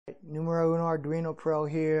Arduino Pro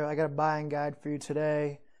here. I got a buying guide for you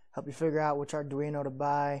today. Help you figure out which Arduino to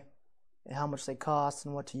buy and how much they cost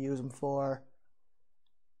and what to use them for.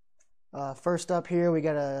 First up here we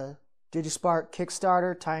got a DigiSpark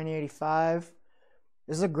Kickstarter Tiny 85.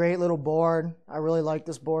 This is a great little board. I really like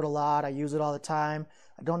this board a lot. I use it all the time.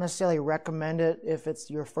 I don't necessarily recommend it if it's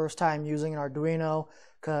your first time using an Arduino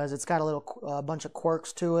because it's got a bunch of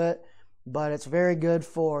quirks to it, but it's very good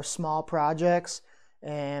for small projects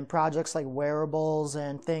and projects like wearables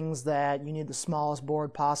and things that you need the smallest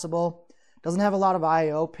board possible. It doesn't have a lot of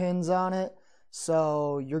I/O pins on it,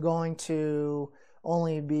 so you're going to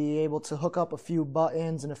only be able to hook up a few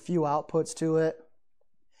buttons and a few outputs to it.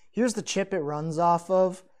 Here's the chip it runs off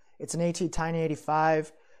of. It's an AT Tiny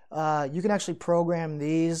 85. You can actually program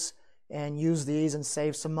these and use these and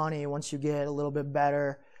save some money once you get a little bit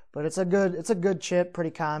better. But it's a good chip,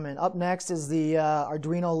 pretty common. Up next is the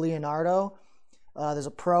Arduino Leonardo. There's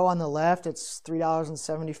a Pro on the left. It's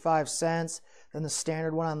 $3.75. Then the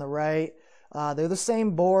standard one on the right. They're the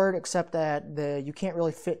same board except that you can't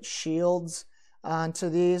really fit shields onto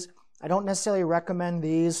these. I don't necessarily recommend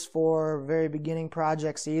these for very beginning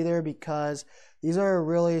projects either because these are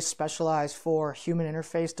really specialized for human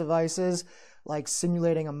interface devices like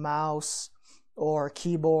simulating a mouse or a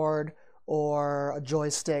keyboard or a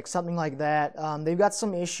joystick, something like that. They've got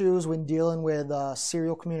some issues when dealing with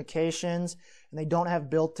serial communications, and they don't have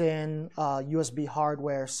built-in USB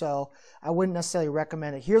hardware, so I wouldn't necessarily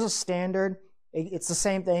recommend it. Here's a standard. It's the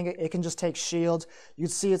same thing. It can just take shields. You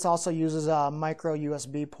can see it also uses a micro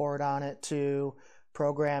USB port on it to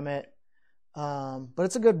program it, but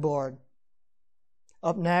it's a good board.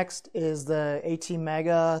 Up next is the AT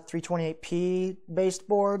Mega 328P based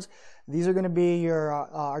boards. These are going to be your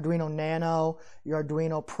Arduino Nano, your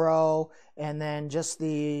Arduino Pro, and then just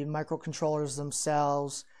the microcontrollers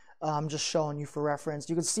themselves. I'm just showing you for reference.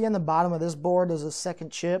 You can see on the bottom of this board there's a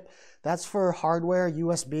second chip. That's for hardware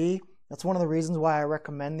USB. That's one of the reasons why I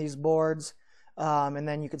recommend these boards. And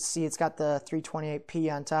then you can see it's got the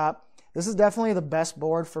 328P on top. This is definitely the best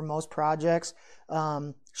board for most projects.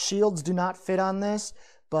 Shields do not fit on this,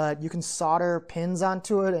 but you can solder pins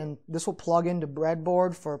onto it, and this will plug into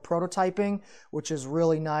breadboard for prototyping, which is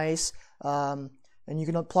really nice. And you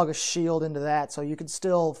can plug a shield into that, so you can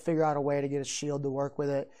still figure out a way to get a shield to work with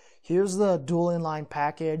it. Here's the dual inline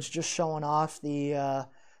package, just showing off the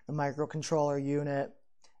microcontroller unit.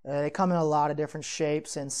 They come in a lot of different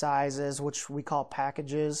shapes and sizes, which we call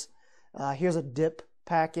packages. Here's a dip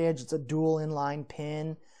package. It's a dual inline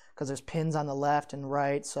pin because there's pins on the left and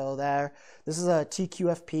right. So this is a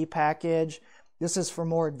TQFP package. This is for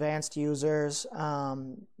more advanced users. It's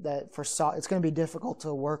going to be difficult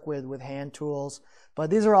to work with hand tools, but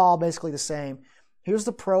these are all basically the same. Here's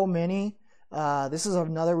the Pro Mini. This is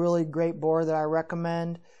another really great board that I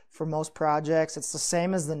recommend for most projects. It's the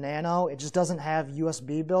same as the Nano. It just doesn't have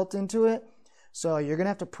USB built into it. So you're going to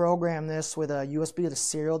have to program this with a USB to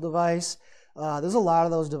serial device. There's a lot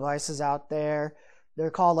of those devices out there. They're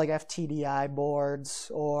called like FTDI boards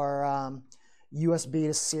or USB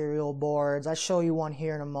to serial boards. I'll show you one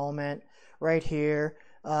here in a moment, right here.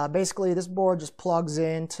 Basically, this board just plugs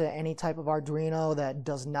into any type of Arduino that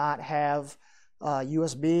does not have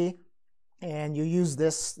USB. And you use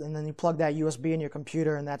this, and then you plug that USB in your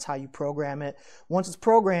computer, and that's how you program it. Once it's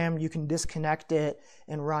programmed, you can disconnect it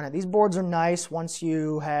and run it. These boards are nice. Once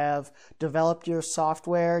you have developed your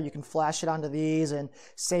software, you can flash it onto these and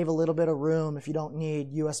save a little bit of room if you don't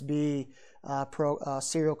need USB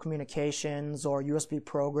serial communications or USB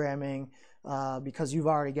programming because you've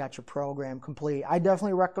already got your program complete. I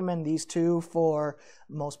definitely recommend these two for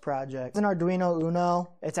most projects. It's an Arduino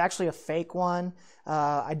Uno. It's actually a fake one.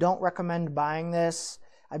 I don't recommend buying this.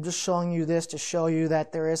 I'm just showing you this to show you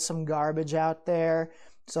that there is some garbage out there.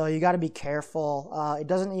 So you got to be careful. It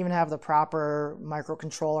doesn't even have the proper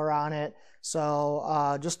microcontroller on it.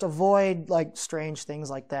 So just avoid like strange things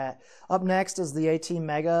like that. Up next is the AT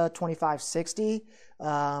Mega 2560.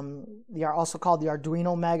 They are also called the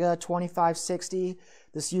Arduino Mega 2560.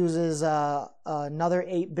 This uses another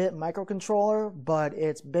 8-bit microcontroller, but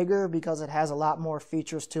it's bigger because it has a lot more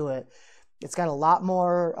features to it. It's got a lot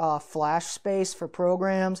more flash space for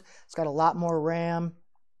programs. It's got a lot more RAM,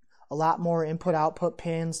 a lot more input-output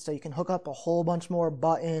pins, so you can hook up a whole bunch more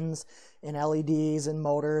buttons and LEDs and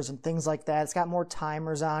motors and things like that. It's got more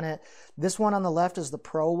timers on it. This one on the left is the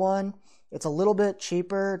Pro one. It's a little bit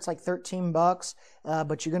cheaper. It's like 13 bucks,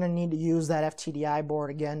 but you're going to need to use that FTDI board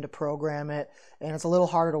again to program it, and it's a little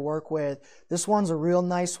harder to work with. This one's a real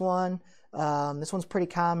nice one. This one's pretty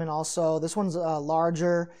common also. This one's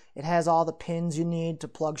larger. It has all the pins you need to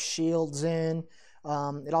plug shields in.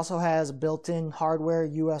 It also has built-in hardware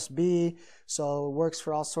USB, so it works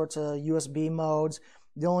for all sorts of USB modes.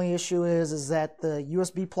 The only issue is that the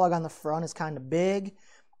USB plug on the front is kind of big,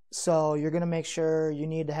 so you're going to make sure you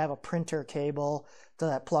need to have a printer cable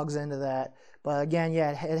that plugs into that. But again,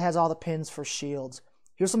 yeah, it has all the pins for shields.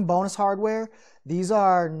 Here's some bonus hardware. These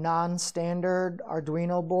are non-standard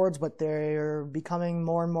Arduino boards, but they're becoming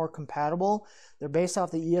more and more compatible. They're based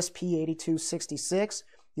off the ESP8266.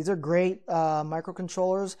 These are great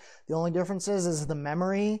microcontrollers. The only difference is the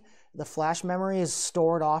memory. The flash memory is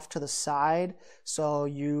stored off to the side, so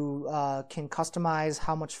you can customize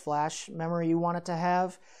how much flash memory you want it to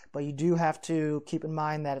have, but you do have to keep in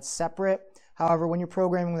mind that it's separate. However, when you're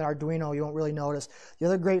programming with Arduino, you won't really notice. The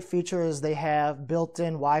other great feature is they have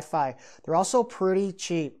built-in Wi-Fi. They're also pretty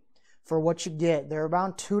cheap for what you get. They're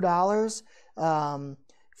around $2,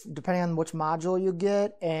 depending on which module you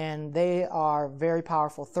get, and they are very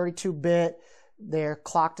powerful. 32-bit. They're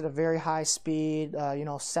clocked at a very high speed,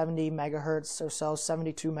 70 megahertz or so,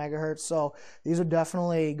 72 megahertz. So these are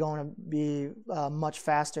definitely going to be much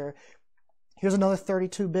faster. Here's another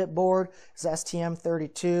 32-bit board. It's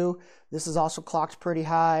STM32. This is also clocked pretty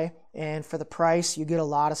high, and for the price, you get a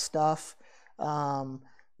lot of stuff.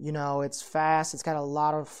 It's fast. It's got a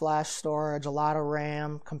lot of flash storage, a lot of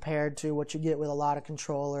RAM compared to what you get with a lot of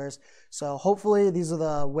controllers. So hopefully these are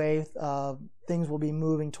the way things will be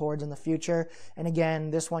moving towards in the future. And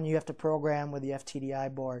again, this one you have to program with the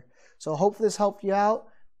FTDI board. So hopefully this helped you out,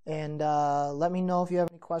 and let me know if you have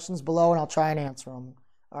any questions below, and I'll try and answer them.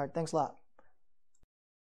 All right, thanks a lot.